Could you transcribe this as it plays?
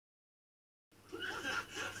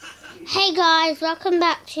Hey guys, welcome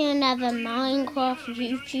back to another Minecraft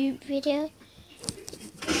YouTube video.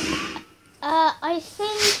 I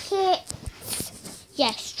think it's...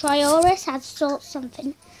 Yes, Trioris has sorted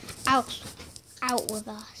something out with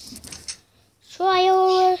us.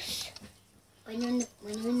 Trioris. When you're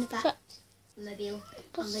in the Batmobile,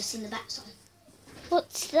 I'm listening to the Bat song.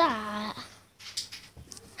 What's that?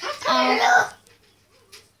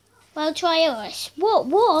 Well, Trioris,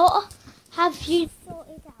 what have you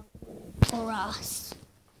sorted out for us?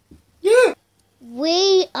 Yeah.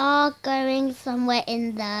 We are going somewhere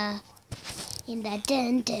in the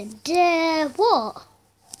dun. What?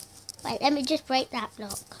 Wait, let me just break that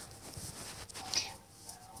block.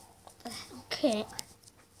 Okay.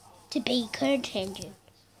 To be continued.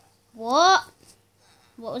 What?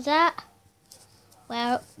 What was that?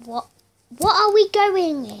 Well, what are we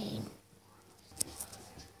going in?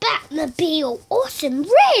 Batmobile. Awesome.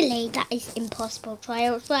 Really? That is impossible.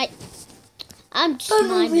 Trials. Right. I'm just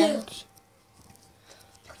mind blown.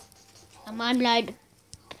 I'm mind blown.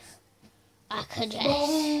 I could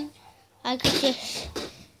just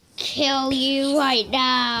kill you right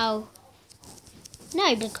now.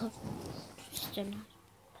 No, because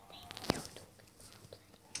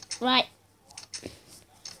right.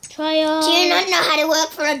 Trials. Do you not know how to work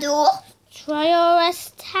for a door?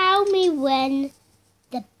 Trioris, tell me when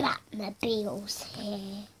the Batmobile's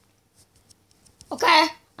here. Okay.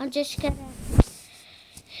 I'm just gonna...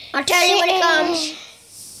 I'll tell you when it comes.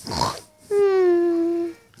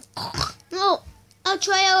 Oh,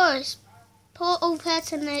 Trioris. Portal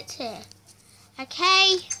personates here.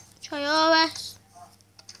 Okay, Trioris.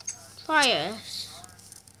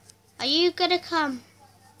 Are you gonna come?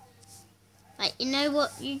 Like, you know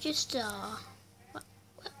what you just are? What?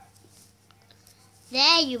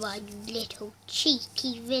 There you are, you little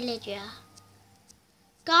cheeky villager.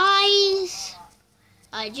 Guys,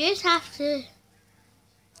 I just have to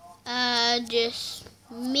just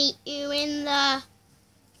meet you in the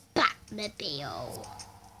Batmobile.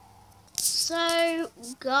 So,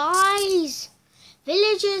 guys,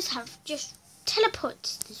 villagers have just teleported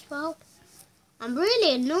to this world. I'm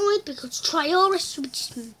really annoyed because Trioris was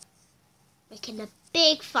just making a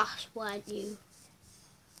big fuss, weren't you?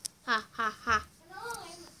 Ha ha ha.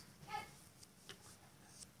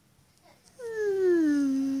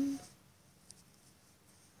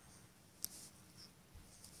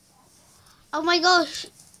 Oh my gosh.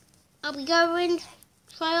 Are we going?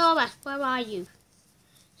 Trioris, where are you?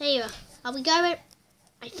 There you are. Are we going?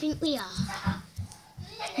 I think we are.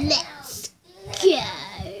 Let's go.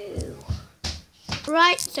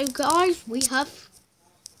 Right, so guys, we have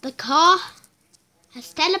the car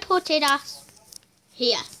has teleported us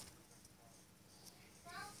here.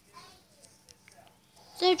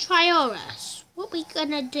 So Trioris, what we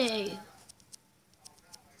gonna do?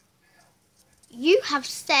 You have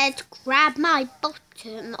said grab my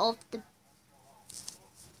bottom of the...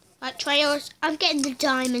 Right, Trioris, I'm getting the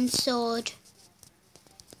diamond sword.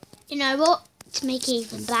 You know what? To make it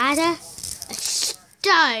even better, a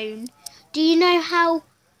stone. Do you know how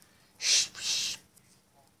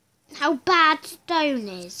bad stone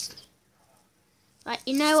is? Right,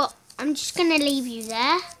 you know what? I'm just going to leave you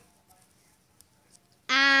there.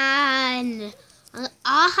 And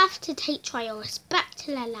I'll have to take Trioris back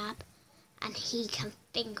to the lab. And he can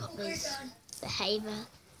think of his behaviour.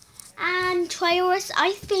 And Trioris,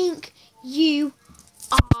 I think you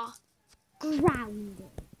are grounded.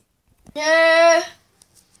 No.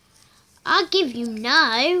 I'll give you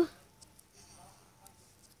no.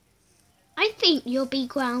 I think you'll be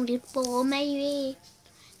grounded for maybe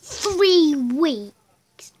 3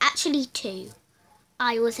 weeks. Actually 2.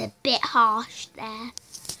 I was a bit harsh there.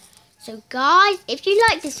 So guys, if you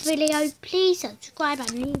like this video, please subscribe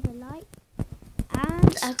and leave a like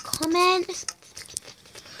and a comment.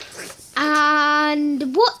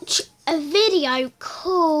 And watch a video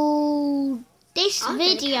called this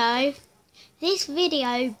video,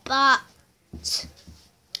 but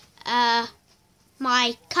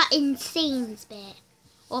my cutting scenes bit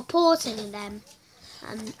or pausing them.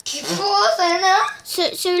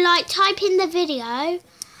 So like type in the video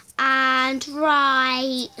and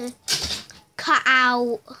write cut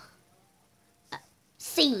out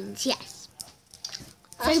scenes. Yes.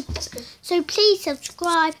 So please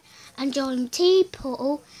subscribe and join T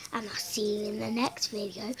Portal, and I'll see you in the next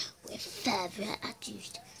video with further ado.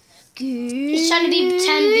 It's trying to be 10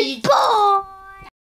 videos. Bye.